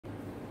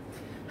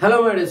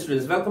Hello my dear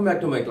students, welcome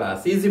back to my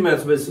class, Easy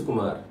Maths by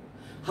Sukumar.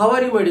 How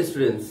are you my dear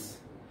students?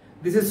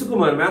 This is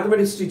Sukumar,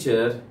 mathematics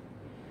teacher.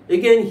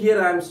 Again here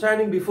I am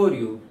standing before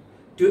you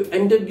to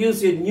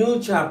introduce a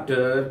new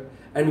chapter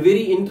and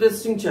very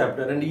interesting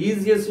chapter and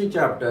easiest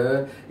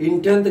chapter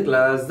in 10th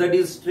class, that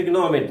is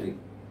trigonometry.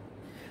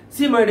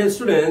 See my dear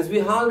students, we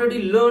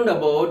already learned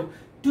about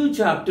two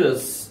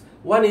chapters.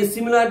 One is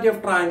similarity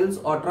of triangles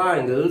or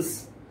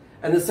triangles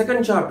and the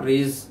second chapter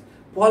is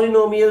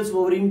polynomials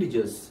over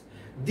integers.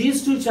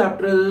 These two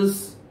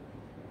chapters,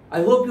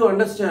 I hope you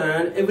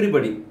understand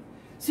everybody.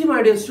 See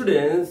my dear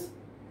students,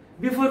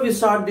 before we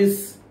start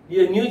this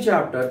new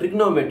chapter,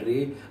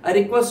 trigonometry, I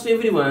request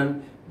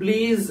everyone,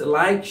 please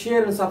like,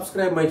 share and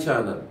subscribe my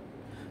channel.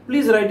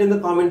 Please write in the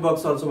comment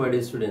box also my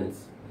dear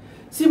students.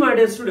 See my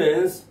dear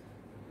students,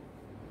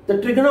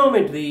 the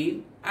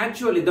trigonometry,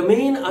 actually the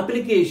main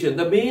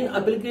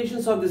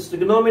applications of this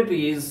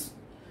trigonometry is,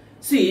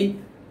 see,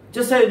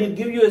 just I will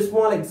give you a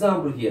small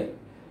example here.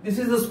 This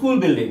is the school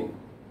building.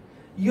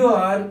 You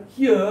are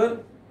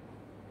here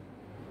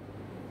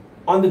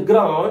on the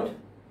ground.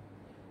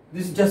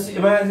 Just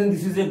imagine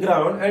this is a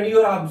ground and you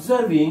are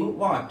observing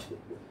what?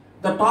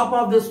 The top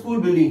of the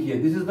school building here.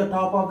 This is the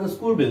top of the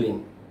school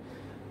building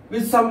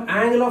with some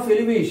angle of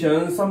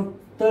elevation, some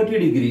 30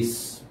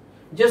 degrees.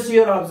 Just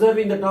you are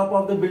observing the top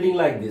of the building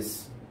like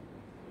this.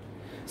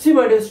 See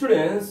my dear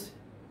students,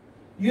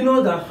 you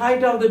know the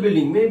height of the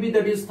building, maybe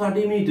that is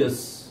 30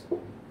 meters.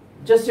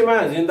 Just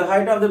imagine the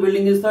height of the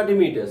building is 30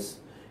 meters.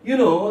 You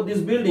know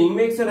this building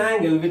makes an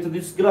angle with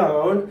this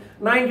ground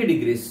 90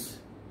 degrees.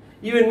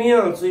 Even me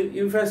also,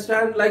 if I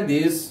stand like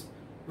this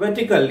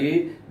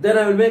vertically, then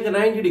I will make a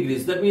 90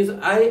 degrees. That means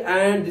I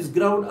and this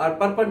ground are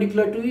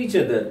perpendicular to each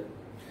other.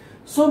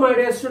 So my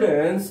dear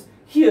students,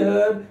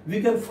 here we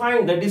can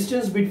find the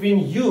distance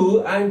between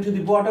you and to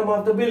the bottom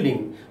of the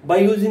building by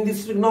using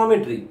this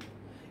trigonometry.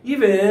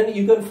 Even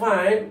you can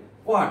find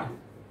what?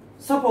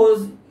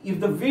 Suppose if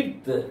the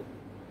width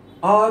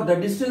or the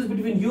distance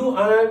between you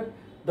and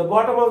the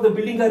bottom of the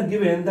building are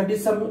given, that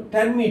is some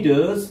 10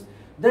 meters,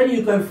 then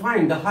you can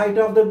find the height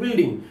of the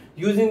building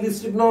using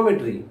this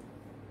trigonometry.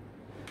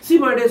 See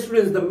my dear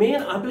students, the main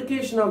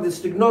application of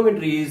this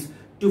trigonometry is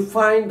to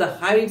find the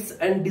heights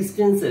and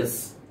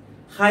distances.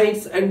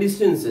 Heights and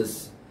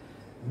distances.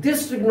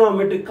 This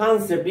trigonometric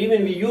concept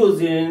even we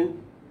use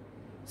in,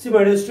 see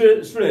my dear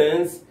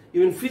students,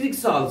 even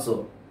physics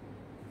also.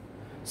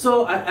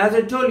 So as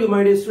I told you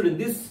my dear student,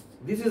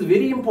 this is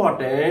very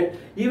important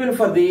even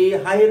for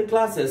the higher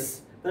classes.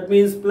 That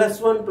means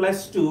 +1,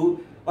 +2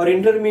 or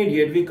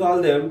intermediate we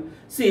call them.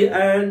 See,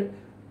 and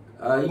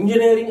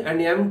engineering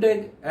and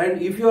MTech,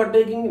 and if you are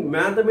taking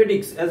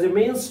mathematics as a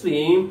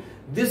mainstream,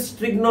 this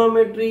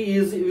trigonometry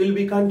will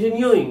be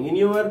continuing in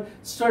your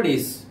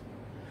studies.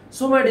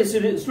 So my dear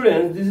students,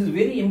 this is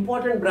very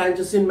important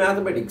branches in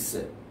mathematics.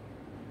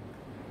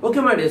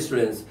 Okay my dear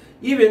students,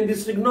 even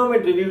this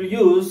trigonometry we will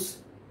use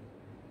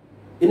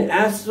in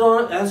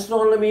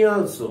astronomy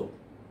also.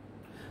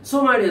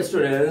 So my dear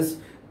students,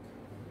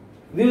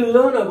 we will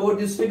learn about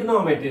this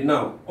trigonometry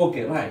now.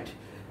 Okay, right.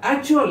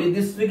 Actually,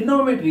 this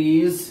trigonometry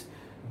is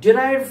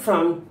derived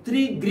from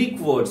three Greek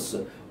words.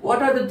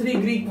 What are the three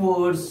Greek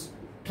words?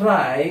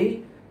 Tri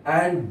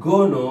and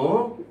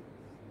gono,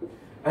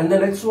 and the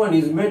next one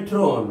is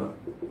metron.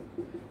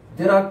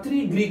 There are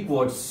three Greek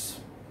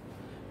words.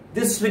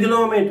 This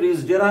trigonometry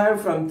is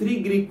derived from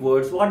three Greek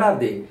words. What are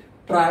they?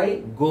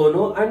 Tri,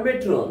 gono and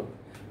metron.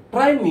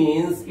 Tri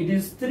means it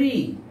is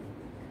three.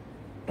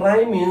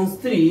 Tri means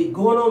three,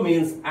 gono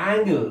means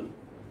angle,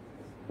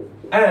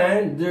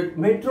 and the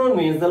metron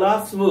means the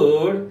last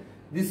word.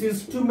 This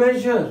is to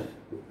measure.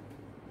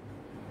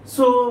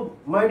 So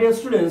my dear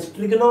students,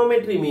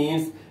 trigonometry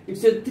means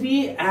it's a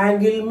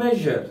three-angle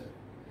measure.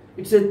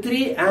 It's a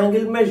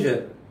three-angle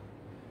measure.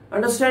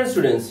 Understand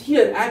students?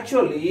 Here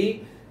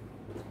actually,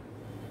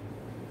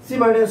 see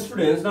my dear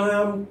students, now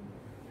I am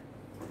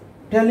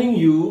telling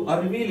you or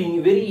revealing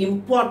a very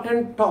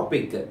important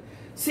topic.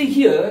 See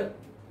here,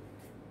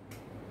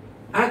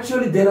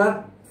 actually there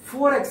are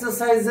 4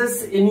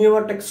 exercises in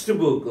your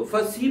textbook.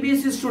 For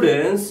CBSE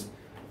students,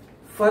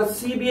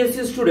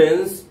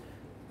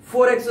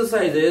 4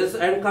 exercises,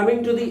 and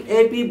coming to the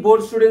AP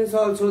board students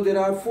also there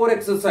are 4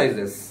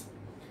 exercises.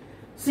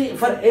 See,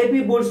 for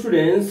AP board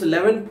students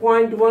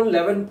 11.1,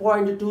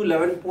 11.2,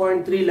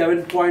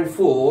 11.3,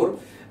 11.4,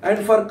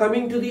 and for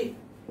coming to the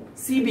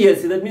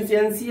CBSE, that means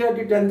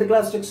NCERT 10th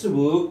class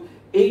textbook,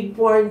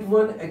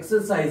 8.1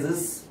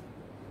 exercises,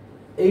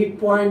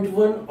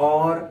 8.1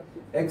 or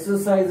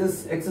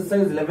exercise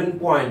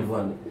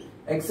 11.1,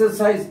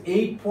 exercise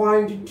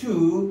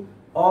 8.2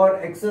 or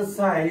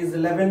exercise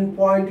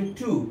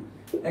 11.2,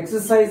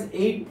 exercise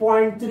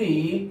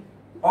 8.3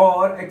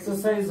 or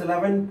exercise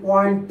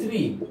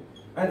 11.3,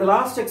 and the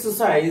last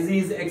exercise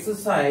is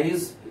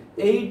exercise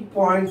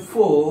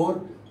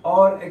 8.4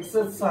 or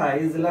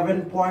exercise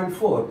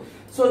 11.4.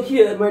 So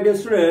here my dear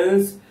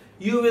students,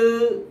 you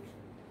will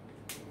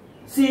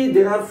see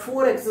there are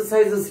 4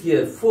 exercises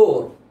here,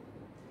 4.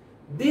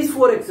 These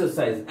 4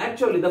 exercises,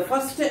 actually the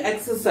first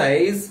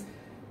exercise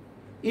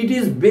It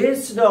is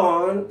based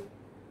on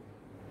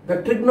the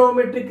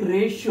trigonometric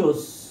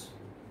ratios.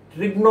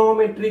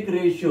 Trigonometric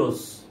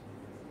ratios.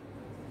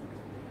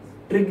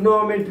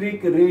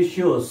 Trigonometric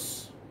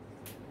ratios.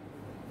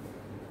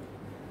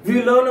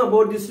 We learn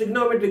about these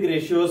trigonometric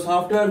ratios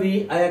after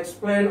I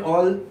explain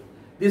all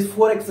these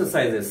 4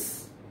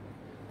 exercises.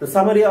 The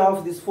summary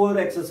of these 4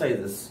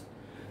 exercises.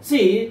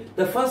 See,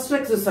 the first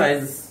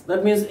exercise,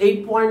 that means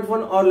 8.1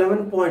 or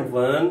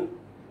 11.1,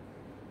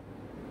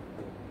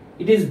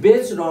 it is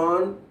based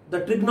on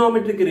the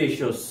trigonometric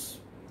ratios.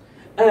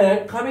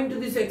 And coming to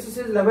this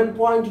exercise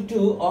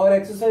 11.2 or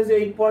exercise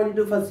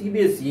 8.2 for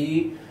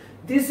CBSE,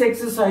 this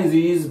exercise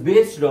is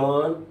based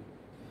on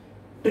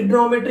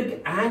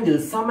trigonometric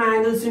angles, some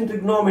angles in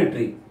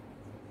trigonometry.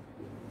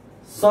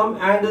 Some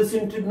angles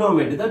in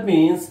trigonometry. That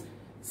means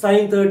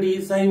sine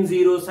 30, sine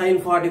 0, sine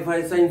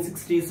 45, sine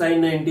 60,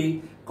 sine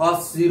 90,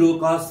 cos 0,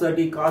 cos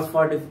 30, cos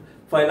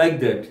 45, like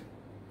that.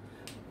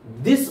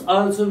 This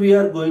also we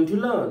are going to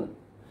learn.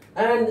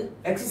 And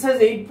exercise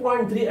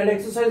 8.3 and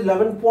exercise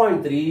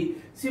 11.3,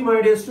 see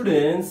my dear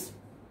students,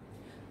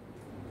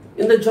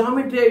 in the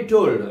geometry I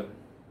told,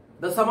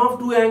 the sum of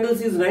 2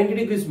 angles is 90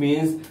 degrees,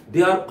 means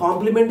they are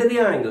complementary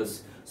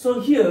angles. So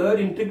here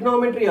in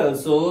trigonometry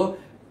also,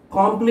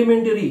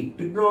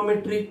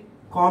 complementary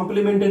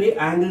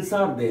angles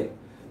are there.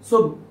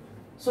 So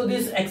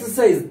this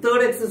exercise,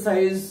 third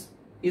exercise,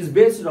 is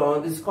based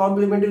on these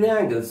complementary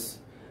angles.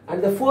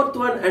 And the fourth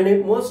one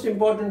and most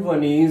important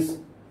one is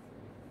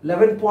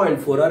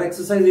 11.4 or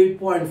exercise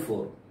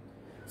 8.4.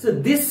 So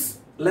this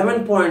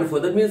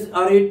 11.4, that means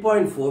our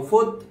 8.4,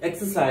 fourth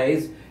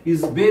exercise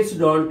is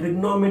based on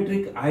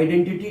trigonometric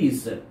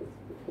identities.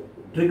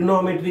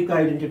 Trigonometric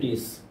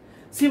identities.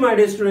 See my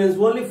dear students,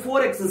 only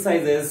 4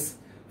 exercises,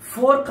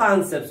 4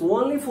 concepts,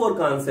 only 4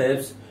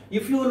 concepts.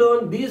 If you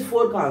learn these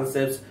 4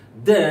 concepts,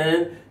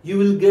 then you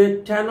will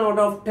get 10 out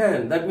of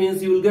 10. That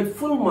means you will get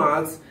full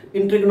marks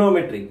in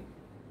trigonometry.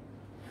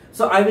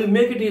 So I will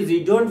make it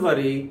easy, don't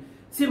worry.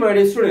 See my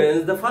dear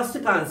students, the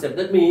first concept,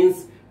 that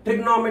means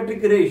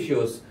trigonometric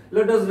ratios.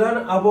 Let us learn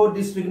about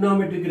these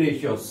trigonometric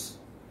ratios.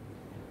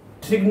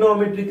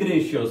 Trigonometric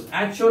ratios.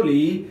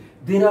 Actually,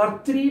 there are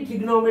 3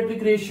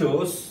 trigonometric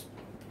ratios.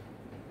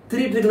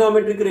 3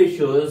 trigonometric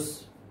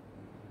ratios.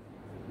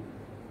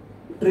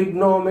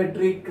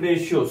 Trigonometric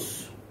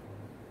ratios.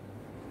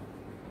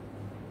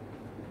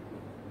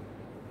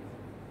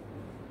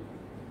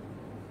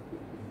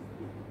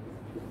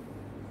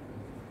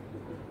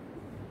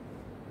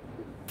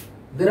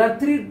 There are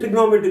 3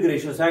 trigonometric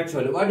ratios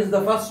actually. What is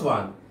the first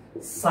one?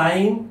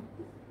 Sine,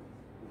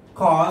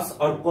 cos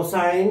or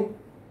cosine.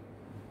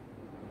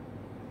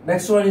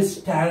 Next one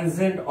is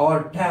tangent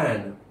or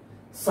tan.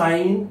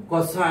 Sine,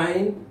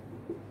 cosine,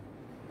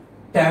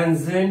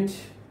 tangent.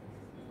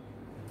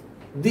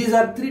 These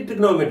are 3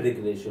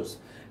 trigonometric ratios.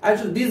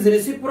 Actually, these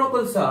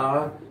reciprocals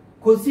are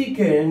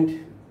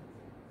cosecant.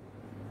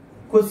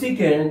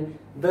 Cosecant.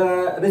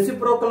 The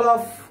reciprocal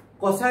of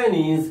cosine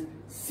is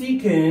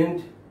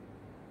secant.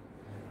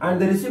 And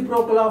the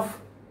reciprocal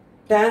of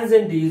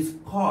tangent is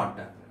cot.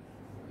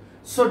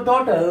 So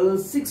total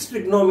 6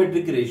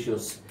 trigonometric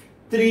ratios.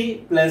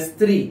 3 plus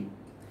 3.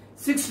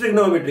 6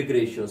 trigonometric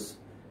ratios.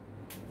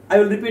 I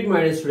will repeat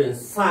my dear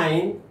students.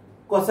 Sine,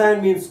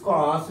 cosine means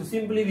cos. So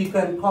simply we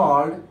can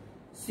call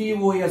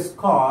COS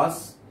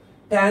cos.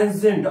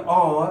 Tangent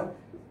or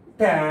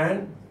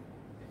tan.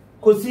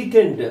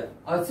 Cosecant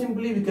or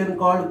simply we can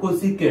call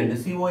cosecant.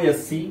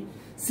 COSC.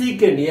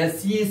 Secant,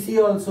 yes,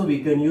 CEC also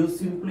we can use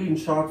simply in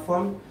short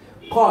form.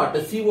 Cot,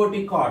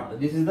 COT cot.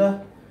 This is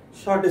the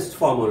shortest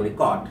form only,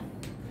 cot.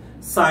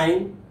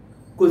 Sine,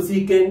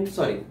 cosecant,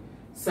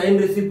 sine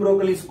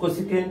reciprocal is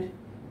cosecant,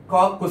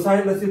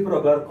 cosine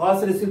reciprocal,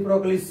 cos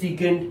reciprocal is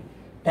secant,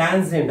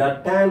 tangent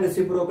or tan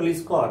reciprocal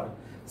is cot.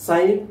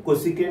 Sine,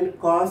 cosecant,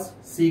 cos,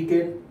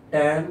 secant,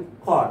 tan,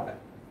 cot.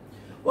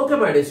 Okay,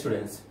 my dear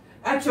students.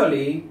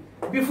 Actually,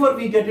 before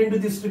we get into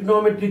these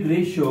trigonometric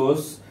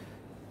ratios,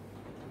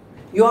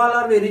 you all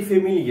are very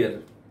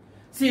familiar.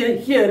 See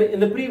here in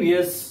the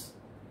previous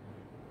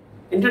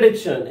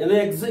introduction, in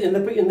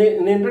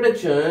the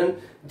introduction,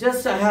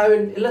 just I have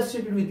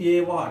illustrated with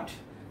a what?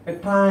 A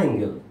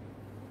triangle.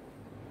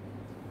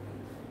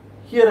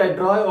 Here I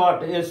draw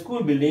what? A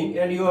school building,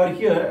 and you are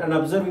here and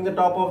observing the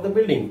top of the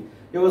building,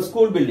 your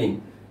school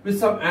building, with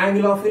some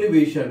angle of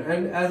elevation.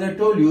 And as I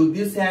told you,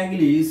 this angle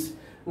is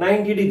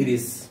 90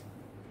 degrees.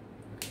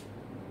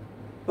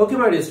 Okay,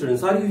 my dear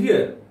students, are you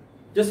here?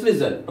 Just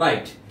listen.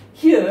 Right.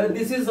 Here,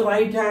 this is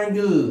right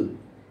angle.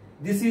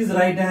 This is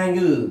right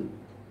angle.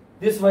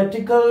 This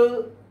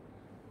vertical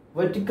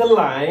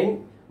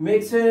line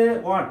makes a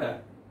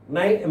what?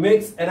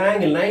 Makes an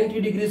angle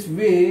 90 degrees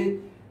with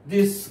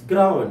this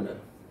ground.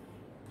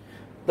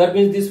 That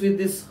means this with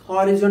this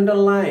horizontal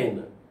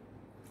line.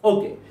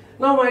 Okay.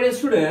 Now, my dear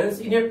students,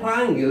 in a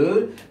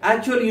triangle,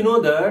 actually you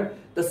know that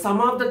the sum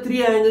of the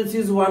 3 angles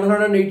is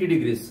 180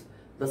 degrees.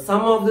 The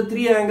sum of the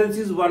 3 angles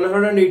is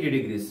 180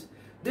 degrees.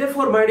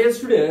 Therefore, my dear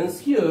students,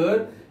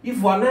 here,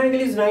 if one angle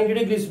is 90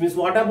 degrees, means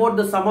what about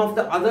the sum of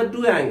the other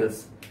 2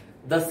 angles?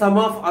 the sum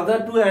of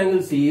other two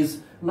angles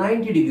is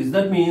 90 degrees.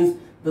 That means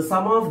the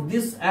sum of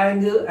this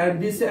angle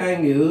and this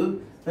angle,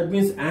 that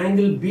means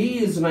angle B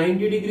is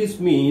 90 degrees,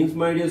 means,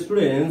 my dear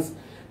students,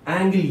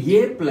 angle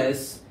A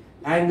plus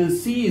angle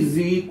C is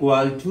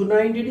equal to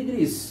 90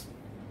 degrees.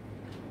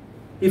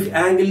 If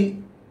angle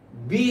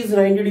B is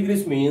 90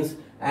 degrees, means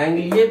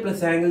angle A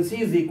plus angle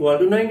C is equal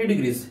to 90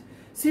 degrees.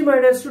 See, my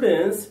dear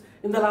students,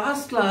 in the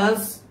last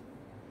class,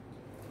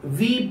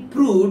 we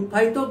proved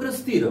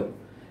Pythagoras theorem.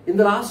 In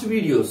the last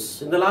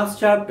videos, in the last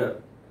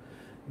chapter,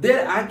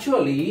 there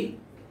actually,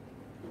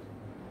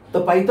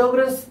 the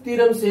Pythagoras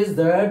theorem says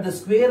that the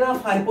square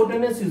of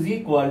hypotenuse is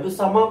equal to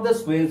sum of the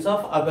squares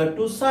of other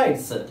two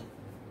sides.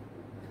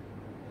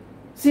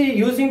 See,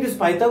 using this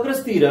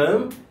Pythagoras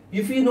theorem,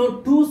 if we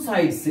know two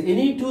sides,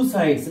 any two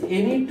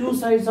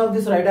sides of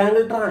this right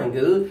angle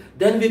triangle,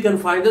 then we can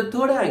find the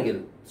third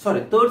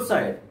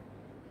side.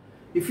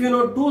 If you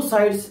know two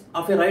sides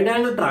of a right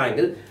angle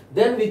triangle,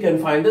 then we can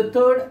find the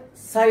third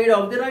side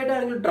of the right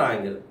angle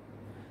triangle.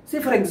 See,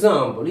 for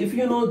example, if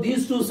you know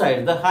these two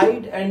sides, the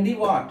height and the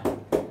what?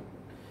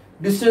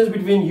 Distance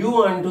between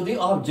you and to the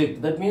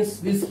object. That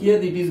means this here,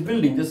 it is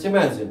building, just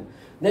imagine.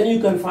 Then you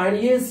can find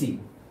AC.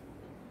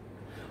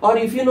 Or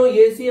if you know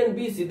AC and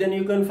BC, then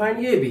you can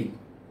find AB.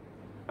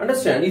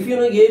 Understand? If you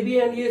know AB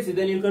and AC,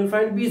 then you can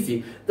find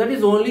BC. That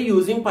is only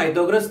using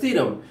Pythagoras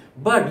theorem.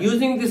 But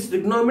using this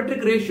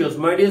trigonometric ratios,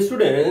 my dear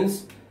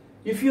students,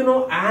 if you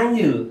know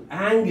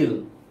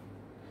angle,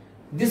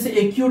 this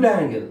acute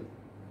angle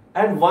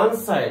and one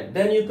side,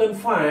 then you can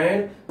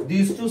find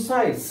these two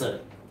sides.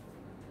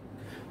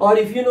 Or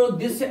if you know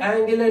this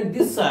angle and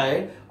this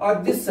side or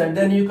this side,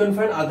 then you can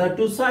find other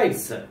two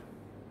sides.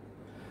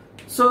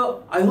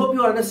 So I hope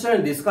you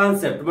understand this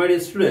concept, my dear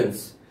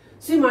students.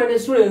 See, my dear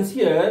students,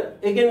 here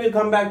again we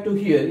come back to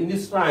here in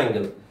this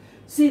triangle.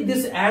 See,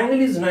 this angle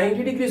is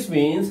 90 degrees,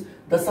 means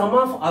the sum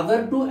of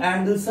other two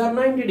angles are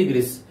 90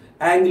 degrees.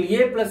 Angle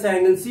A plus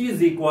angle C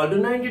is equal to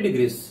 90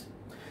 degrees.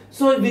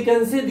 So we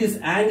can say this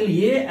angle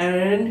A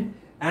and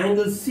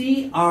angle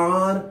C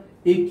are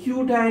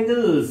acute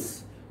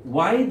angles.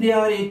 Why they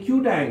are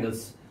acute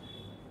angles?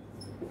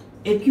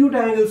 Acute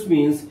angles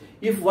means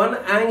if one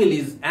angle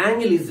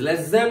is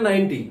less than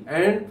 90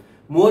 and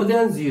more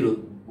than 0,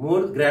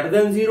 greater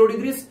than 0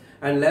 degrees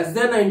and less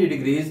than 90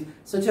 degrees,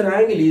 such an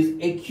angle is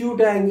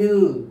acute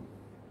angle.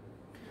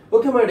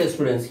 Okay, my dear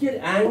students, here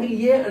angle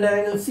A and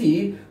angle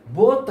C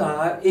both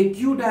are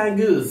acute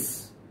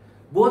angles.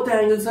 Both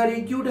angles are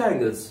acute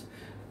angles.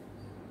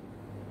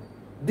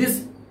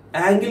 This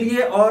angle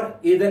A or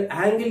either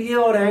angle A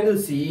or angle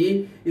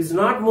C is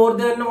not more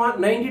than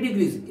 90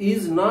 degrees.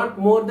 Is not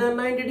more than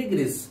 90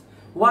 degrees.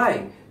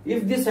 Why?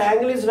 If this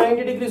angle is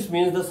 90 degrees,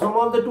 means the sum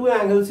of the two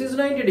angles is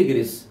 90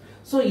 degrees.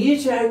 So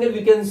each angle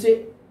we can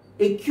say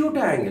acute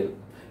angle.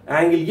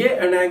 Angle A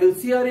and angle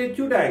C are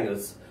acute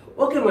angles.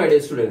 Okay, my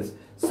dear students.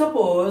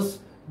 Suppose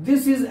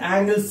this is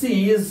angle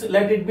C is,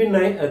 let it be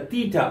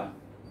theta.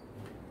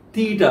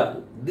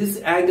 Theta.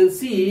 This angle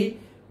C,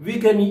 we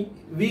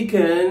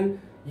can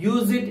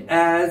use it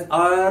as,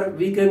 or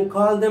we can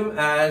call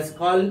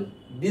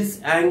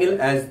this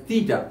angle as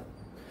theta.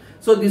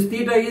 So this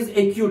theta is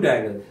acute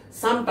angle.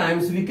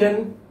 Sometimes we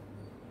can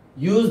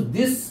use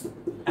this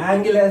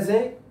angle as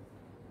a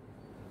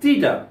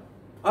theta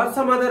or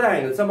some other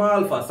angle, some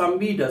alpha, some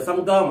beta,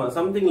 some gamma,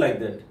 something like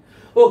that.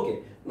 Okay.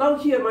 Now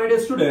here, my dear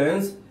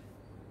students,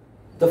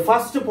 the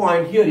first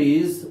point here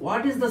is,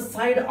 what is the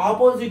side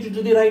opposite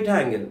to the right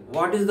angle?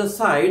 What is the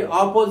side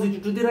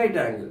opposite to the right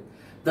angle?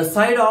 The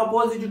side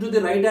opposite to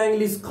the right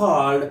angle is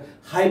called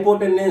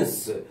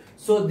hypotenuse.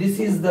 So this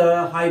is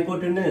the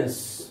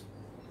hypotenuse.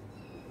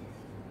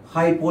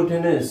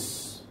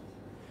 Hypotenuse.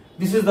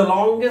 This is the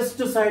longest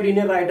side in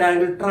a right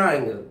angle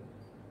triangle.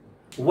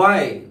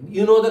 Why?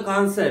 You know the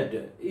concept.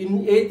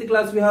 In 8th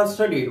class we have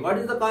studied. What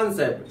is the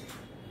concept?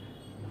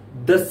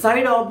 The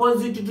side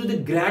opposite to the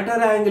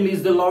greater angle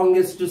is the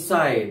longest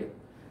side.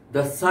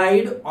 The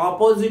side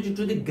opposite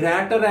to the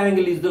greater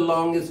angle is the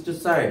longest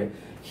side.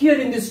 Here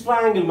in this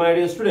triangle, my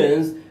dear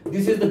students,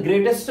 this is the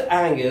greatest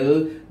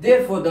angle.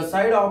 Therefore, the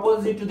side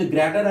opposite to the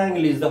greater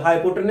angle is the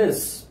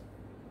hypotenuse.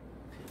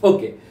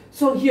 Okay.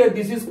 So here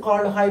this is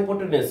called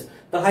hypotenuse.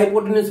 The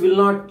hypotenuse will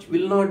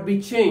not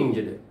be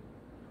changed.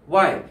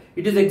 Why?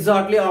 It is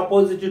exactly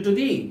opposite to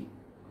the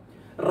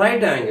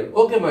right angle.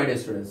 Okay, my dear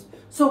students.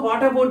 So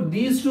what about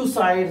these two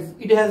sides?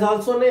 It has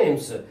also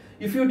names.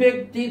 If you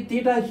take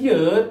theta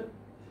here,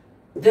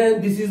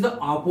 then this is the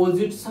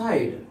opposite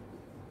side.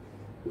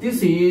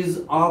 This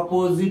is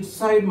opposite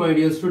side, my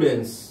dear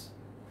students.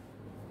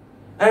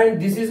 And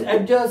this is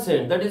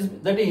adjacent. That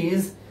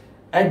is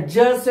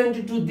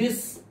adjacent to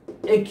this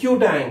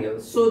acute angle.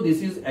 So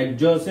this is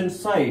adjacent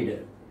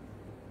side.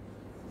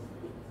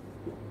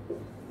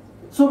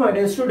 So my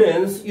dear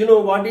students, you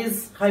know what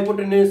is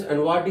hypotenuse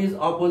and what is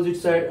opposite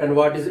side and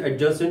what is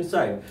adjacent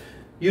side.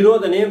 You know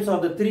the names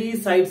of the three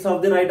sides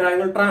of the right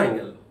angle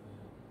triangle.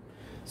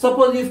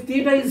 Suppose if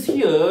theta is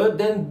here,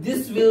 then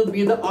this will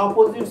be the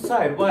opposite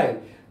side. Why?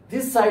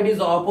 This side is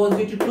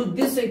opposite to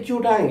this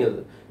acute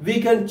angle.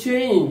 We can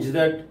change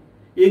that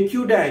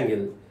acute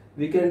angle.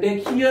 We can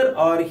take here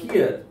or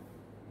here.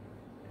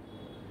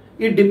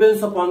 It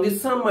depends upon the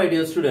sum, my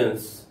dear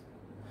students.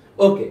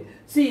 Okay,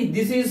 see,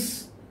 this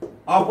is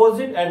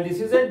opposite and this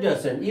is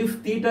adjacent.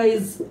 If theta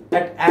is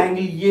at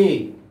angle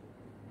A.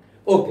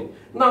 Okay,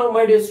 now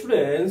my dear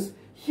students,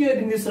 here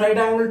in this right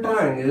angle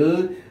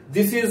triangle,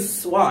 this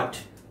is what?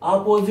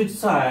 Opposite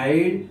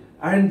side,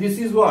 and this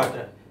is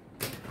what?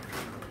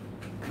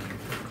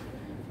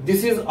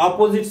 This is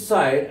opposite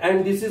side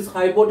and this is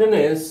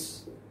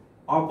hypotenuse.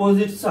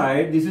 Opposite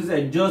side, this is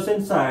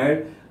adjacent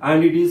side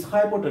and it is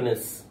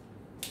hypotenuse.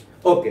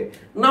 Okay,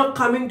 now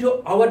coming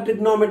to our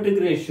trigonometric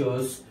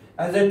ratios.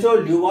 As I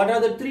told you, what are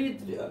the three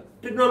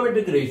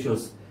trigonometric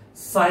ratios?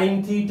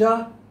 Sin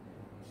theta,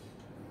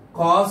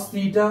 cos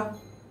theta.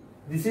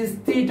 This is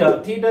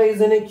theta. Theta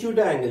is an acute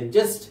angle.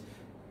 Just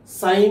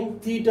sin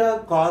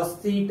theta, cos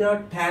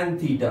theta, tan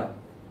theta.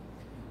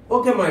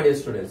 Okay, my dear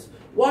students.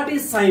 What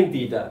is sin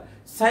theta?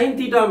 Sin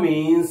theta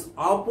means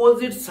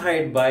opposite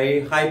side by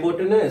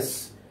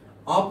hypotenuse.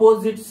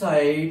 Opposite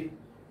side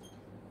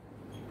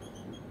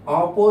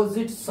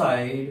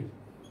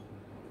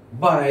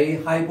by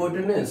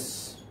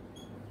hypotenuse.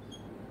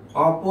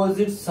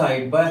 Opposite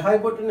side by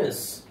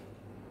hypotenuse.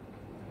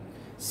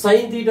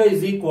 Sin theta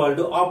is equal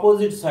to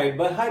opposite side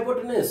by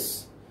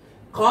hypotenuse.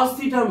 Cos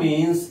theta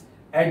means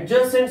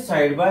adjacent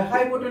side by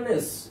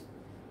hypotenuse.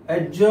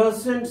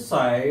 Adjacent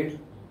side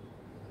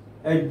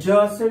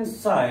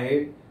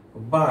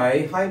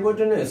by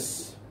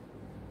hypotenuse.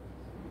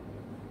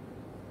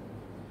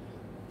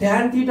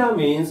 Tan theta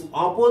means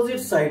opposite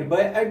side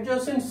by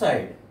adjacent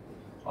side.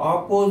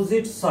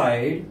 Opposite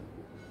side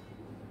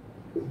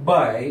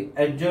by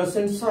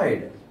adjacent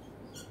side.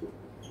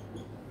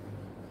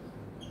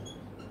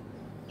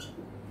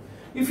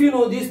 If you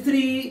know these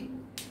three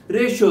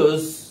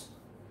ratios,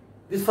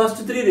 these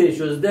first three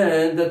ratios,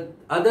 then the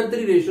other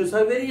three ratios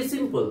are very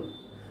simple.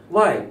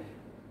 Why?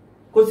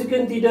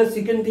 Cosecant theta,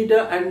 secant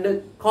theta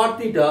and cot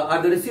theta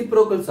are the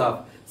reciprocals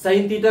of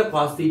sin theta,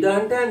 cos theta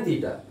and tan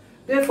theta.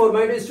 Therefore,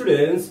 my dear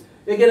students,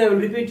 again I will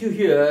repeat you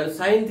here,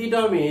 sin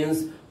theta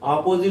means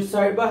opposite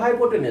side by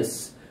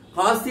hypotenuse.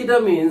 Cos theta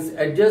means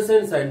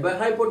adjacent side by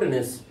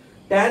hypotenuse.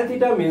 Tan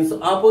theta means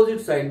opposite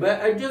side by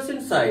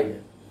adjacent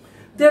side.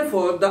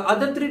 Therefore, the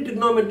other three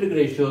trigonometric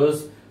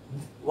ratios,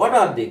 what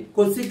are they?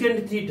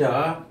 Cosecant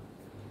theta,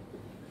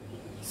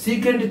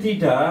 secant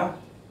theta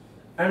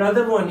and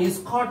other one is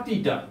cot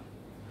theta.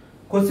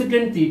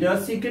 Cosecant theta,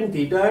 secant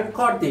theta and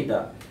cot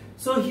theta.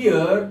 So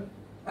here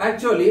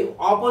actually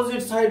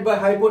opposite side by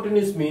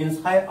hypotenuse means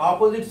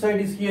opposite side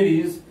is here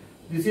is,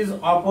 this is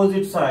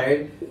opposite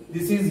side,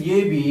 this is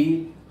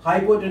AB,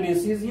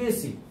 hypotenuse is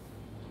AC.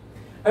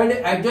 And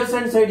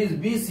adjacent side is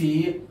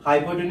BC,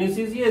 hypotenuse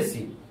is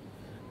AC.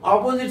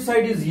 Opposite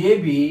side is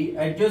AB,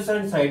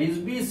 adjacent side is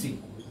BC.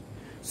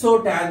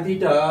 So tan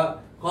theta,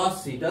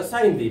 cos theta,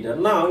 sin theta.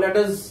 Now let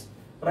us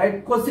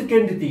write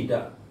cosecant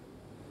theta.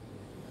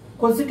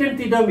 Cosecant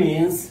theta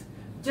means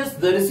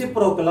just the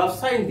reciprocal of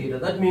sin theta.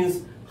 That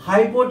means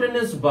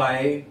hypotenuse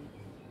by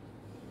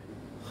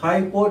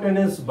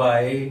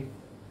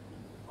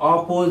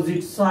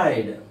opposite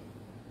side.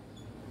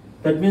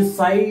 That means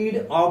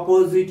side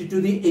opposite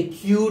to the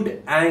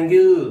acute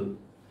angle.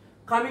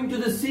 Coming to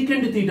the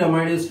secant theta,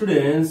 my dear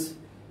students,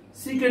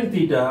 secant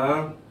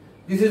theta,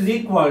 this is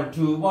equal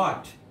to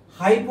what?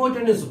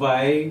 Hypotenuse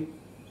by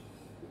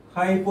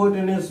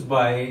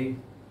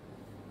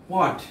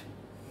what?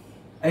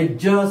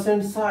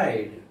 Adjacent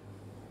side.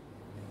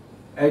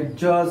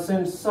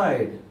 Adjacent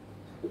side.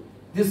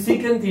 This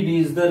secant theta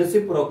is the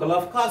reciprocal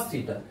of cos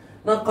theta.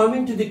 Now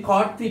coming to the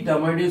cot theta,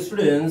 my dear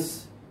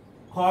students,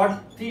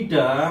 cot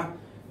theta,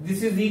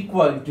 this is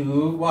equal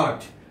to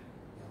what?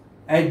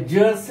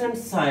 Adjacent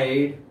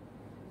side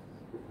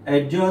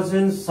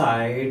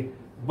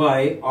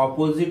by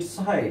opposite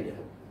side.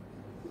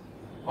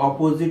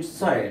 Opposite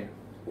side.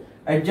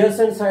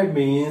 Adjacent side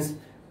means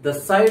the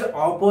side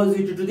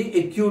opposite to the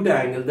acute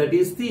angle, that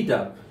is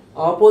theta.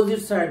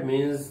 Opposite side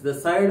means the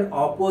side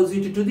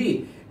opposite to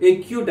the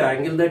acute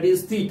angle, that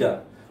is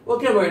theta.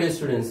 Okay, my dear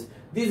students,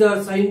 these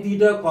are sin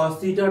theta, cos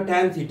theta,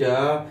 tan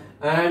theta,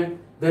 and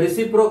the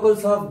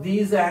reciprocals of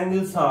these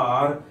angles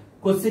are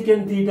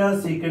cosecant theta,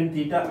 secant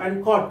theta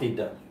and cot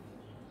theta.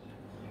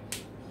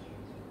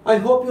 I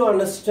hope you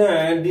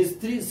understand these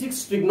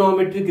 6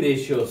 trigonometric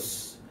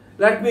ratios.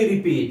 Let me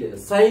repeat.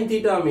 Sin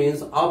theta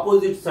means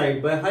opposite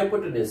side by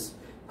hypotenuse.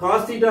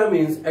 Cos theta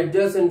means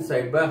adjacent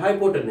side by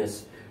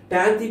hypotenuse.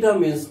 Tan theta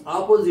means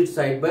opposite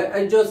side by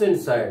adjacent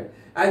side.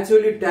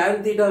 Actually,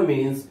 tan theta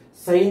means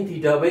sin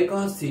theta by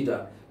cos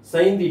theta.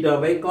 Sin theta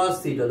by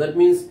cos theta. That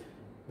means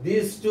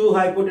these two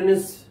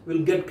hypotenuse will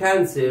get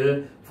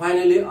cancelled.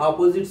 Finally,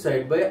 opposite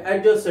side by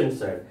adjacent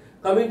side.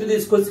 Coming to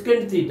this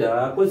cosecant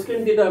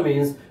theta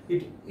means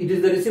it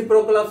is the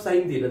reciprocal of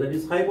sin theta, that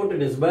is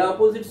hypotenuse by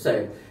opposite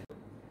side.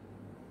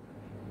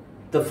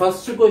 The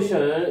first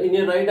question in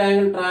a right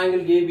angle triangle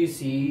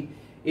ABC,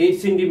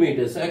 8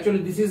 centimeters. Actually,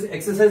 this is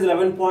exercise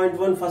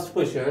 11.1 first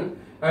question,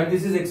 and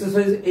this is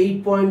exercise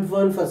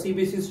 8.1 for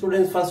CBSE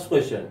students first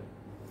question.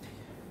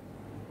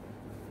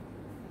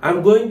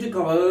 I'm going to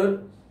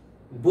cover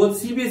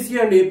both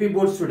CBSE and AP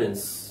board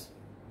students.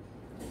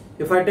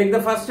 If I take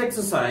the first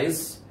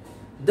exercise,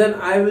 then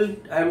I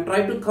am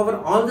trying to cover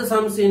all the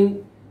sums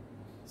in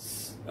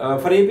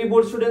for AP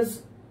board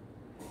students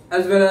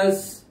as well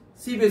as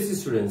CBSE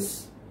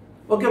students.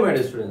 Okay, my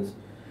dear students.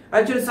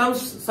 Actually,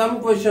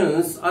 some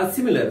questions are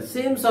similar.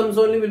 Same sums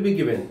only will be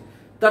given.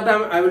 That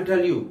time I will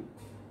tell you.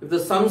 If the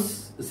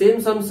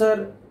same sums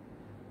are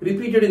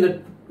repeated in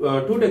the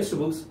two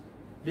textbooks,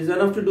 it is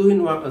enough to do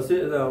in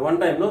one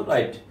time, no?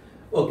 Right.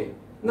 Okay.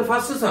 In the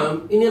first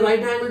sum, in a right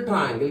angle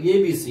triangle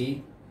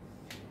ABC,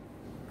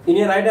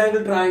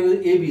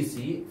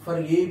 for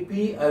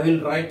AP I will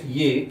write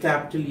A,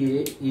 capital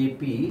A,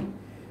 AP.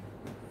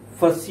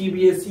 For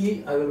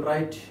CBSE I will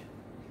write,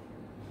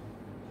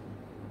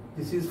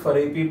 this is for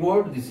AP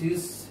board, this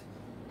is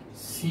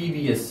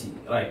CBSE,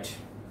 right?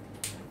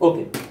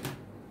 Okay.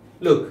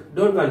 Look,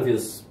 don't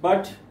confuse,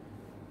 but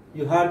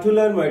you have to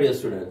learn, my dear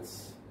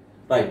students.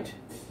 Right.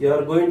 You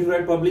are going to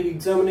write public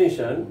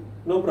examination,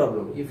 no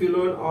problem. If you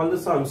learn all the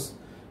sums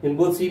in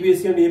both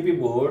CBSE and AP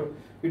board,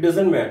 it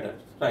doesn't matter,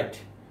 right?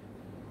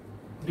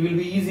 It will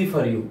be easy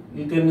for you.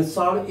 You can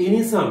solve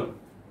any sum.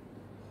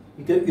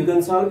 You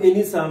can solve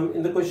any sum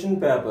in the question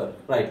paper,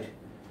 right?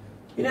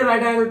 In a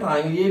right angle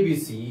triangle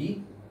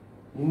ABC,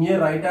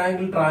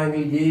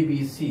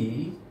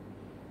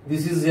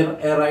 this is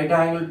a right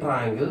angle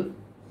triangle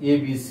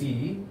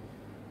ABC.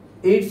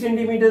 8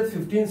 centimeters,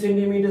 15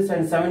 centimeters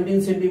and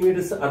 17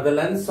 centimeters are the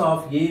lengths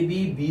of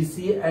AB,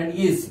 BC and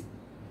AC.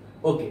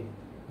 Okay,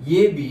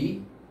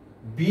 AB,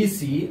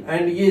 BC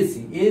and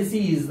AC.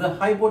 AC is the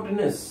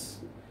hypotenuse.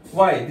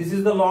 Why? This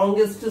is the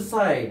longest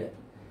side.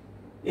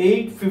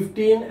 8,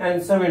 15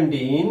 and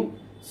 17.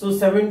 So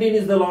 17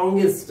 is the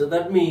longest.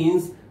 That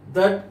means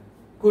that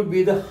could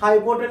be the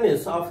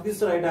hypotenuse of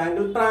this right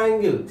angle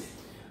triangle.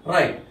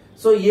 Right.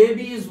 So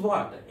AB is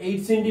what?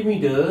 8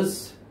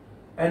 centimeters.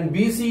 And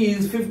BC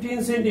is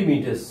 15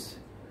 centimeters,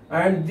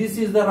 and this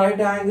is the right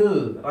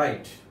angle,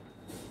 right?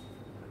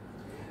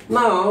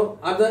 Now,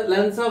 at the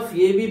lengths of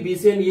AB,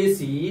 BC and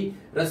AC,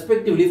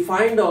 respectively,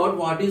 find out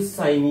what is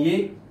sin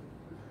A,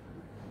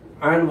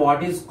 and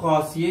what is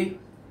cos A,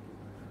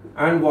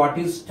 and what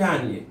is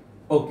tan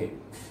A. Okay.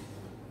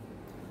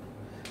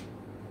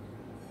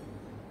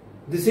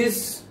 This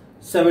is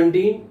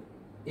 17,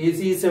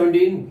 AC is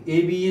 17,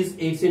 AB is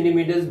 8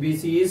 centimeters,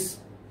 BC is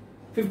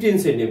 15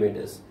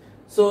 centimeters.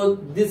 So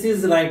this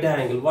is right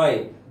angle.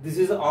 Why? This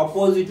is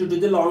opposite to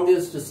the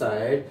longest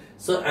side.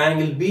 So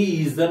angle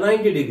B is the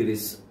 90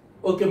 degrees.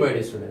 Okay, my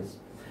dear students.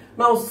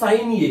 Now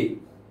sin A.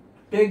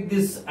 Take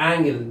this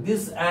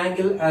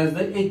angle as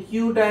the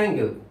acute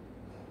angle.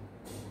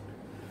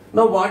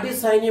 Now what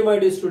is sin A, my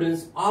dear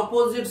students?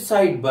 Opposite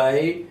side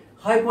by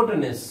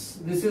hypotenuse.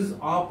 This is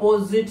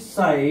opposite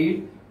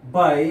side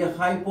by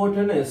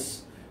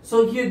hypotenuse.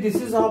 So here this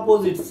is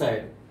opposite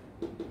side.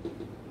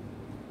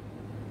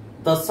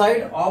 The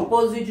side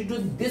opposite to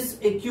this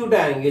acute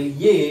angle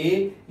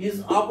A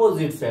is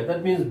opposite side.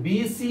 That means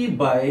BC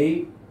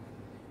by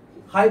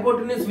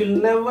hypotenuse will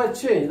never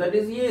change. That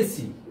is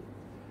AC.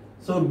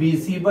 So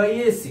BC by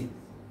AC.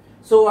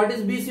 So what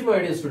is BC, my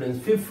dear students?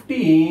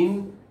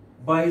 15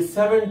 by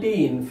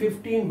 17.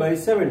 15 by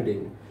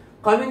 17.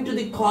 Coming to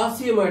the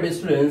cos A, my dear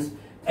students,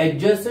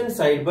 adjacent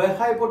side by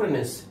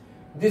hypotenuse.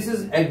 This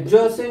is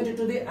adjacent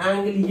to the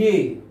angle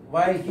A.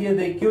 Why? Here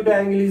the acute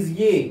angle is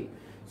A.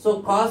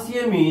 So cos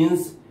A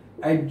means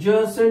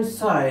adjacent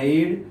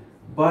side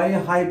by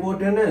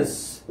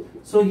hypotenuse.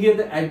 So here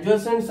the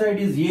adjacent side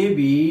is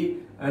AB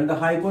and the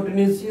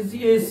hypotenuse is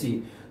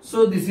AC.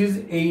 So this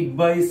is 8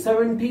 by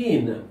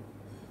 17.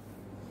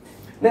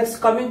 Next,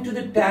 coming to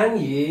the tan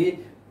A.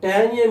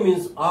 Tan A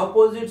means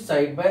opposite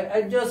side by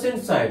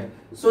adjacent side.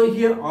 So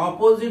here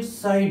opposite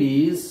side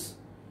is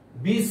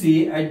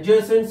BC,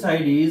 adjacent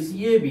side is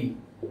AB.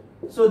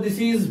 So this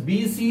is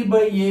BC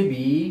by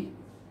AB.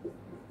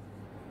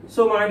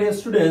 So my dear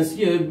students,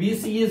 here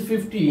BC is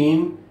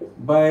 15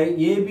 by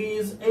AB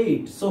is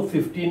 8. So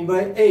 15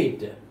 by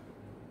 8.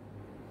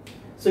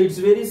 So it's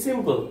very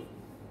simple.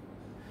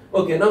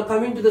 Okay, now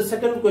coming to the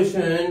second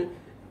question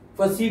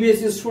for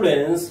CBSE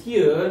students.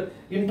 Here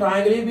in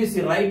triangle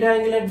ABC, right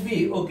angle at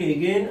B. Okay,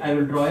 again I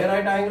will draw a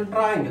right angle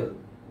triangle.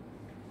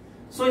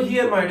 So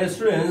here, my dear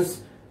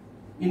students,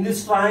 in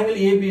this triangle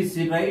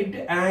ABC,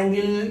 right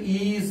angle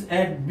is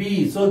at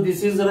B. So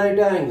this is right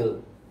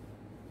angle.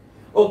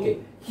 Okay.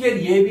 Here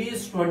AB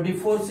is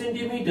 24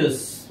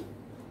 centimeters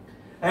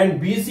and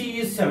BC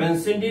is 7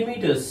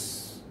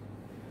 centimeters.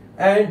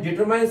 And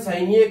determine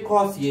sin A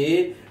cos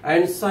A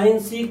and sin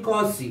C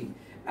cos C.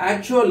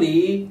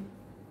 Actually,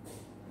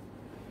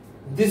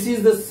 this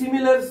is the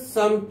similar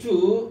sum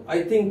to,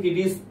 I think it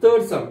is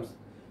third sum.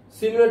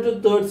 Similar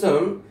to third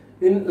sum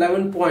in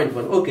 11.1.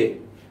 Okay.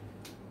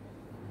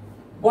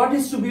 What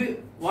is to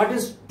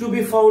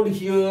be found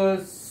here?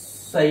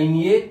 Sin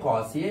A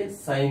cos A,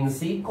 sin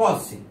C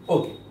cos C.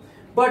 Okay.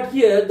 But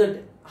here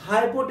the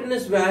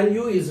hypotenuse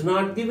value is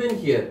not given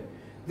here.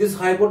 This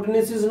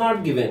hypotenuse is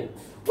not given.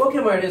 Okay,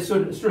 my dear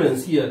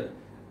students, here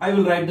I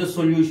will write the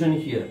solution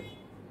here.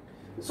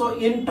 So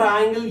in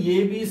triangle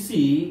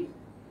ABC,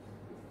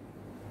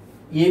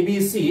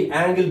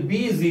 angle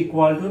B is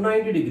equal to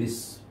 90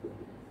 degrees.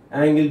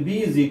 Angle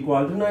B is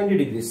equal to 90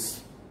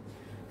 degrees.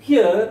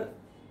 Here,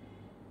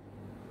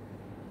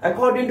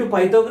 according to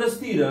Pythagoras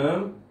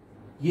theorem,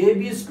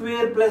 AB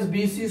square plus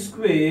BC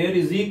square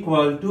is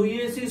equal to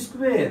AC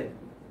square.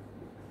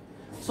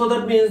 So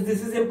that means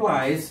this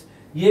implies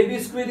AB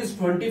square is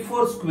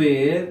 24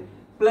 square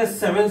plus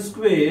 7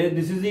 square.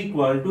 This is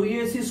equal to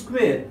AC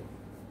square.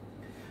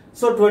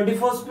 So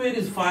 24 square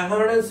is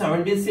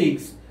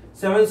 576.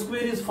 7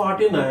 square is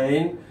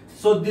 49.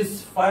 So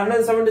this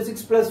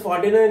 576 plus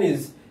 49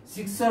 is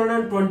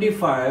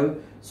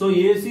 625. So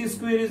AC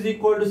square is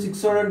equal to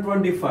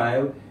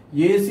 625.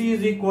 AC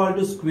is equal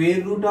to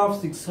square root of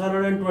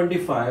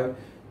 625.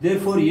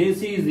 Therefore,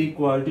 AC is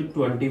equal to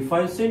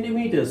 25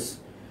 centimeters.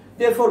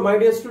 Therefore, my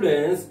dear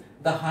students,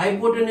 the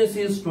hypotenuse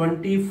is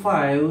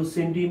 25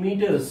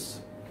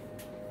 centimeters.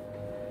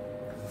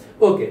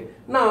 Okay.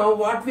 Now,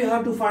 what we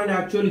have to find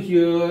actually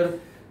here?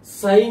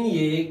 Sin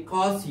A,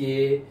 cos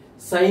A,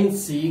 sin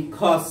C,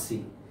 cos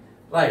C.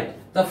 Right.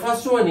 The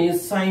first one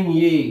is sin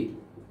A.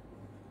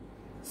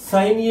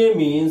 Sin A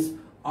means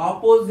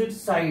opposite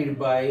side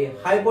by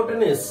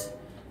hypotenuse.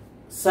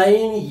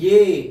 Sin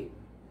A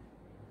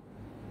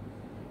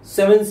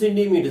 7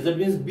 centimeters, that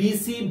means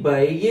BC by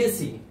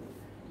AC.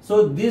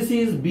 So this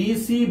is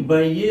BC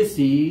by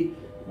AC.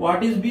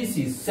 What is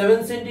BC?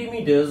 7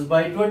 centimeters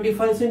by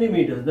 25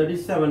 centimeters, that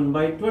is 7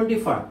 by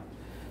 25.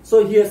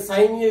 So here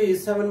sin A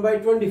is 7 by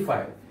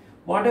 25.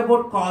 What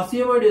about cos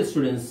A, my dear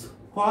students?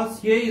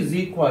 Cos A is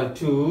equal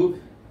to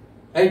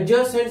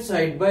adjacent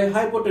side by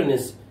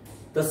hypotenuse.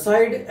 The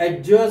side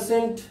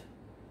adjacent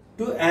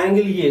to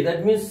angle A,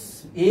 that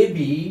means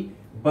AB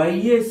by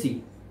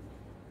AC.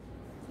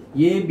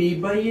 AB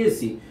by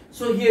AC.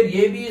 So here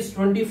AB is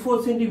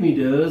 24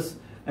 centimeters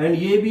and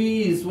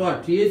AB is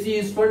what? AC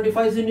is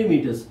 25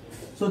 centimeters.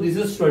 So this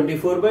is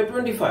 24 by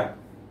 25.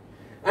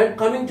 And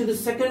coming to the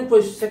second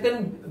question,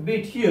 second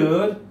bit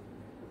here,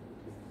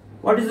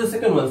 what is the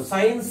second one?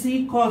 Sin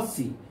C, cos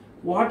C.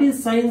 What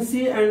is sin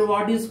C and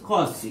what is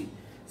cos C?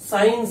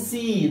 Sin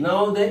C,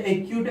 now the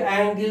acute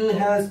angle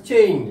has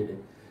changed.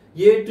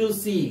 A to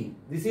C.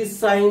 This is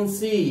sin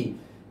C.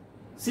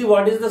 See,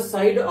 what is the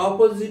side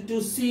opposite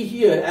to C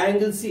here?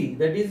 Angle C,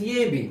 that is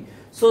AB.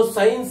 So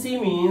sin C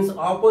means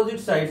opposite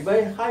side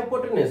by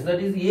hypotenuse, that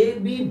is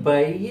AB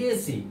by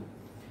AC.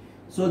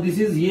 So this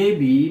is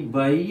AB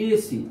by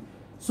AC.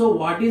 So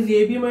what is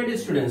AB, my dear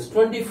students?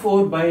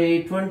 24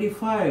 by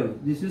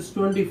 25. This is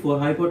 24.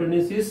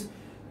 Hypotenuse is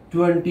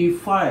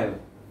 25.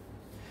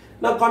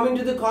 Now coming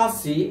to the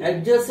cos C,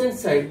 adjacent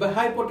side by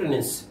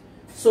hypotenuse.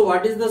 So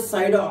what is the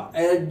side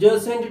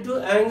adjacent to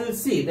angle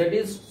C? That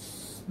is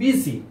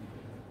BC.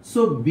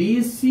 So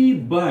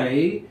BC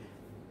by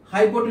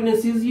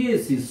hypotenuse is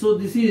AC. So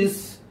this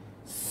is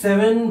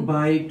 7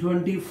 by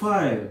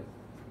 25.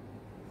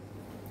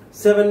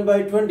 7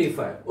 by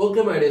 25.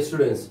 Okay, my dear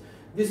students.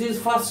 This is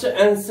first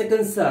and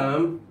second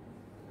sum.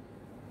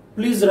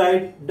 Please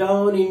write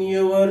down in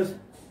your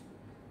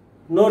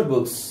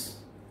notebooks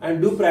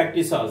and do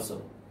practice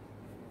also.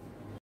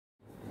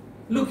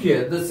 Look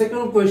here, the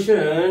second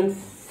question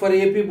for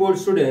AP board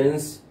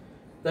students,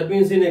 that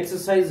means in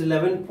exercise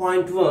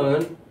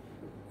 11.1,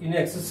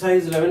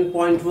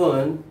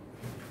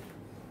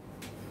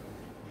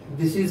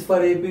 this is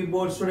for AP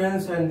board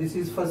students and this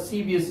is for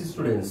CBSE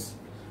students.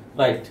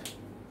 Right.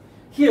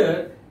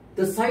 Here,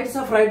 the sides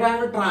of right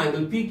angle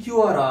triangle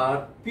PQR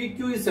are,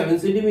 PQ is 7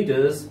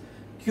 centimeters,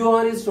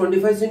 QR is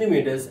 25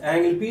 centimeters,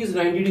 angle P is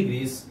 90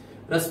 degrees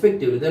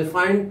respectively. Then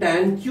find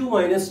tan Q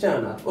minus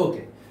tan R.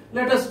 Okay.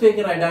 Let us take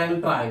a right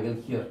angle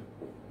triangle here.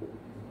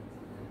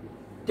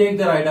 Take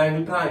the right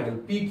angle triangle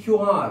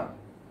PQR.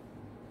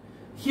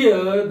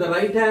 Here the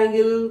right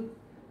angle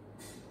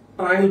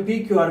triangle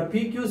PQR,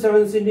 PQ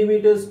 7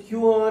 centimeters,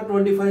 QR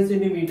 25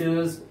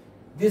 centimeters.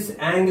 This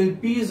angle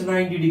P is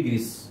 90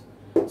 degrees.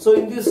 So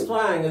in this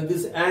triangle,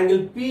 this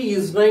angle P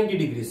is 90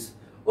 degrees.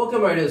 Okay,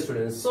 my dear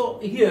students. So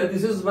here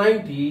this is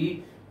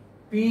 90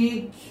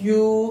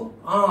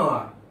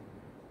 PQR.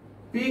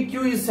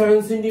 PQ is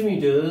 7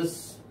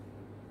 centimeters.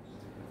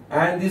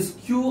 And this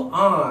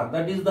QR,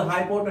 that is the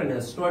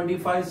hypotenuse,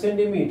 25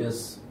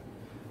 centimeters.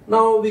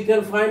 Now we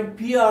can find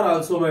PR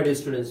also, my dear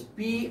students.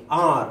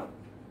 PR.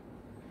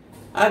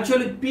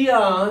 Actually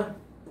PR,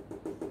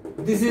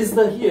 this is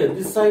the here,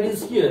 this side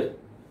is here.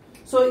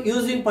 So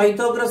using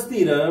Pythagoras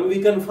theorem,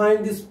 we can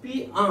find this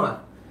PR.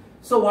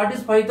 So what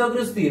is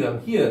Pythagoras theorem?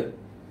 Here,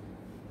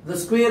 the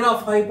square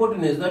of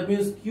hypotenuse, that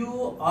means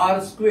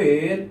QR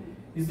square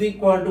is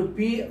equal to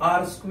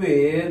PR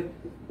square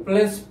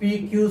plus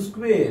PQ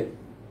square.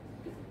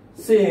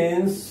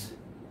 Since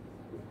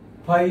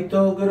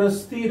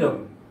Pythagoras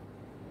theorem.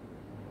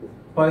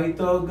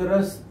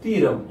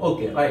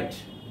 Okay, right.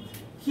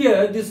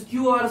 Here this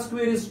QR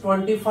square is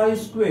 25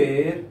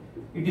 square.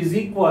 It is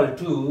equal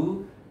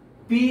to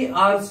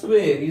PR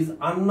square is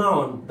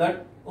unknown.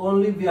 That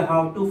only we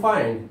have to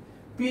find.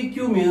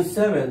 PQ means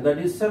 7. That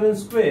is 7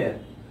 square.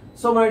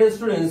 So my dear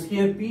students,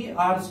 here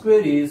PR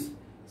square is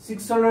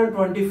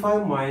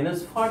 625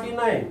 minus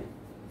 49.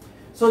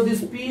 So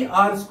this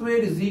PR square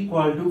is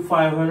equal to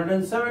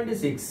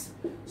 576.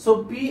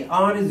 So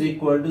PR is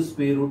equal to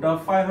square root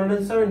of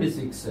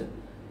 576.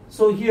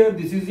 So here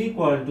this is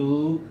equal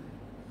to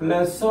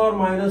plus or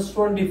minus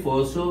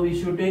 24. So we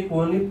should take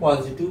only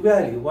positive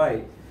value.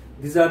 Why?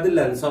 These are the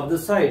lengths of the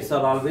sides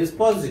are always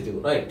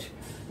positive, right?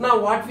 Now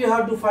what we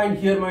have to find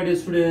here, my dear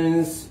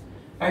students?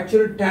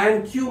 Actually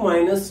tan Q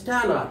minus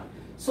tan R.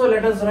 So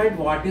let us write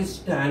what is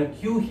tan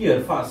Q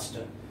here first.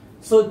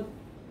 So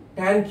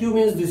tan Q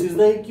means this is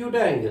the acute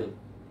angle.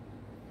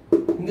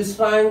 In this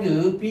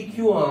triangle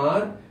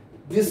PQR,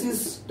 this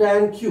is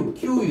tan Q.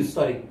 Q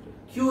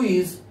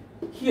is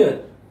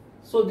here.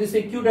 So this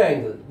acute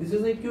angle. This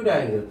is acute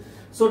angle.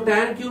 So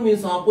tan Q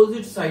means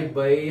opposite side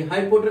by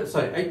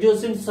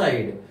adjacent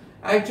side.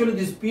 Actually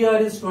this PR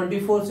is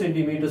 24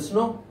 centimeters,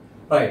 no?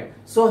 Right.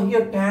 So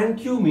here tan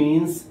Q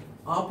means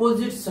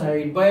opposite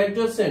side by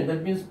adjacent.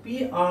 That means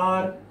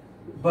PR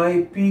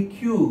by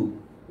PQ.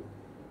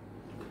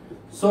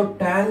 So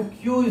tan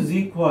Q is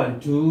equal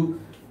to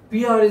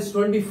PR is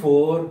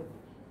 24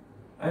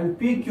 and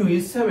PQ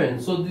is 7.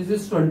 So this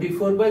is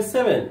 24 by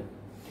 7.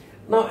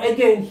 Now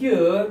again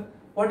here,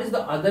 what is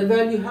the other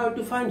value you have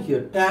to find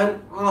here?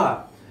 Tan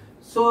R.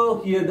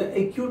 So here the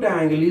acute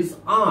angle is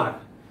R.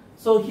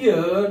 So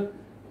here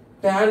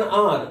tan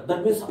R,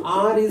 that means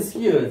R is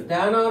here.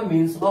 Tan R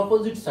means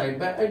opposite side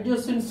by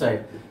adjacent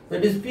side.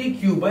 That is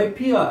PQ by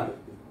PR.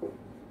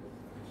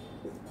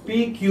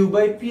 PQ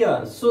by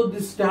PR. So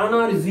this tan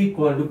R is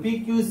equal to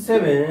PQ is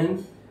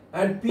 7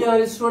 and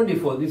PR is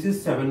 24. This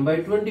is 7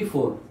 by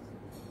 24.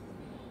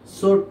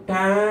 So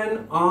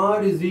tan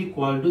R is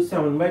equal to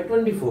 7 by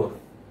 24.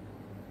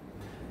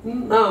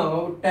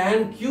 Now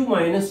tan Q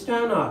minus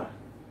tan R.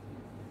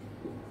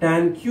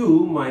 Tan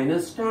Q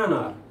minus tan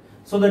R.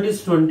 So that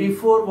is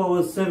 24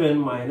 over 7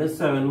 minus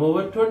 7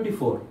 over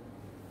 24.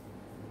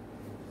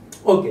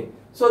 Okay.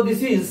 So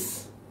this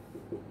is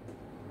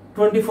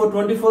 24.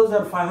 24s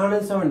are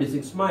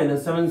 576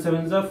 minus 7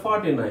 7s are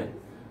 49.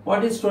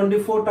 What is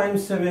 24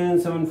 times 7?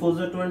 7 4s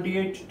are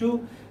 28.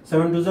 2.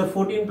 7 2s are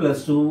 14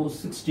 plus 2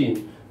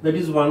 16. That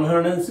is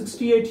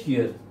 168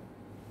 here.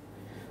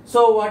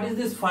 So what is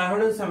this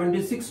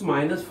 576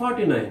 minus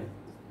 49?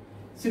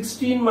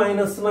 16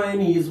 minus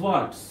 9 is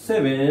what?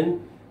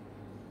 7.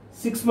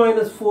 6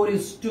 minus 4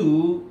 is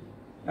 2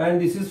 and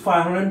this is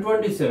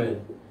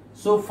 527.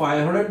 So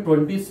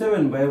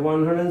 527 by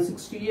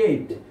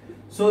 168.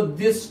 So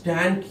this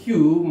tan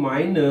Q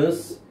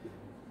minus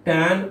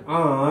tan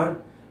R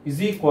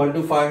is equal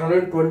to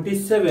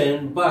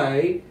 527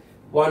 by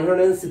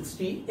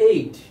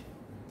 168.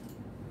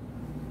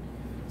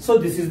 So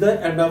this is the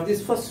end of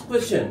this first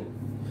question.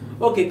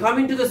 Okay,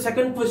 coming to the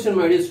second question,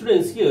 my dear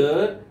students,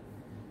 here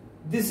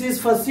this is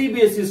for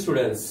CBSE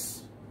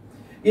students.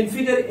 In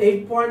figure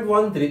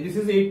 8.13, this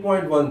is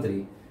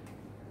 8.13.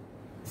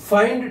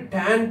 Find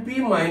tan P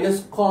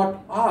minus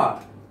cot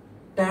R.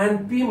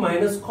 Tan P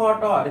minus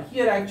cot R.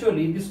 Here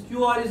actually this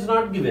QR is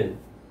not given.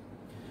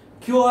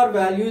 QR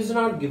value is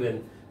not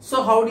given.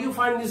 So how do you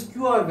find this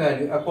QR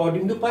value?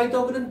 According to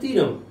Pythagorean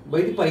theorem.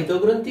 By the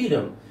Pythagorean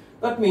theorem.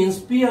 That means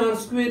PR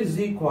square is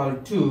equal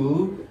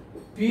to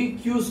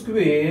PQ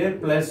square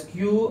plus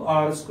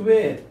QR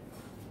square.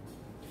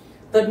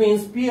 That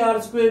means PR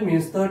square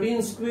means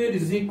 13 square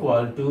is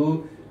equal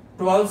to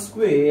 12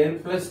 square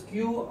plus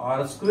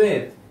QR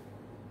square.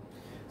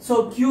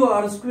 So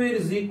QR square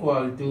is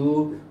equal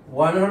to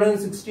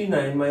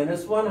 169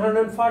 minus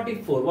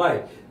 144.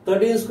 Why?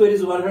 13 square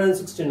is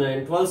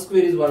 169, 12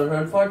 square is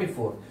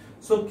 144.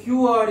 So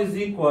QR is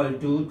equal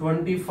to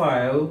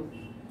 25.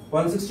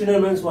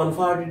 169 minus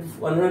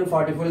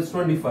 144 is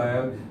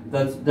 25.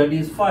 That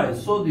is 5.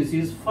 So this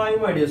is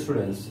 5, my dear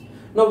students.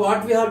 Now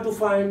what we have to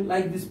find,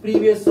 like this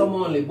previous sum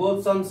only,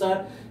 both sums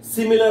are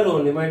similar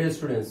only, my dear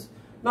students.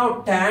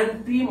 Now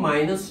tan P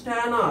minus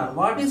tan R.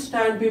 What is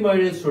tan P, my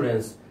dear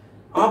students?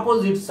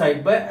 Opposite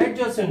side by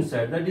adjacent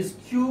side. That is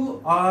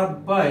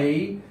QR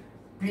by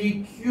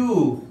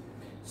PQ.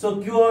 So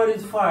QR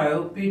is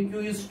 5,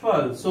 PQ is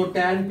 12. So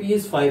tan P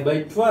is 5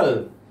 by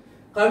 12.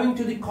 Coming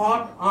to the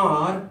cot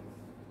R.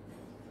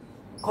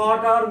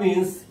 Cot R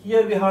means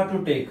here we have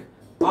to take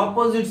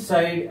opposite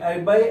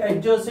side by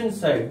adjacent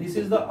side. This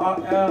is the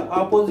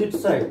opposite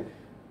side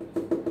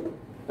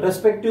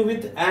respective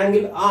with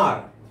angle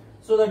R.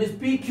 So that is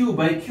PQ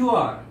by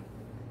QR.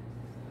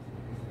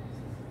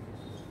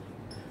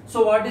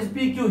 So what is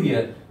PQ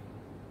here?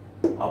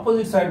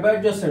 Opposite side by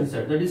adjacent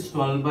side. That is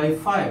 12 by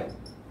 5.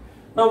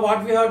 Now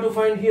what we have to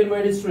find here,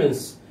 my dear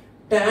students?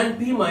 Tan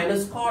P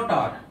minus cot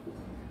R.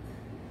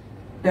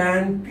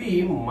 Tan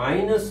P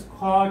minus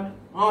cot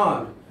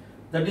R.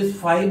 That is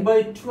 5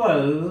 by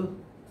 12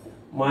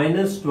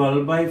 minus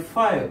 12 by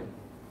 5.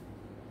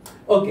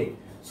 Okay.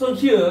 So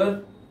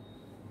here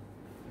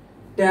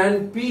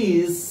tan P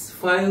is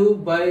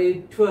 5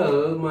 by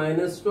 12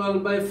 minus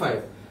 12 by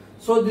 5.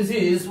 So this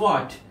is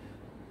what?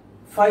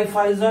 5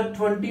 5s are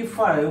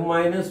 25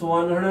 minus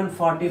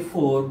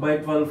 144 by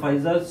 12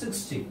 5s are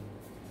 60.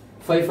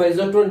 5 5 is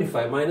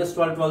 25, minus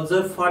 12 12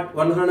 is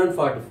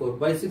 144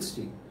 by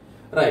 60.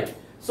 Right.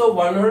 So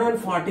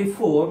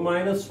 144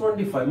 minus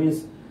 25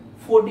 means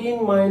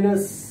 14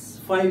 minus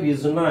 5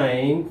 is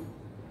 9,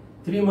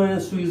 3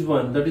 minus 2 is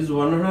 1, that is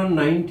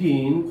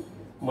 119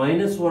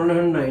 minus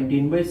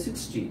 119 by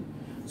 60.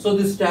 So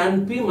this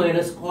tan P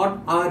minus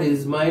cot R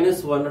is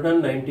minus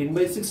 119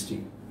 by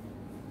 60.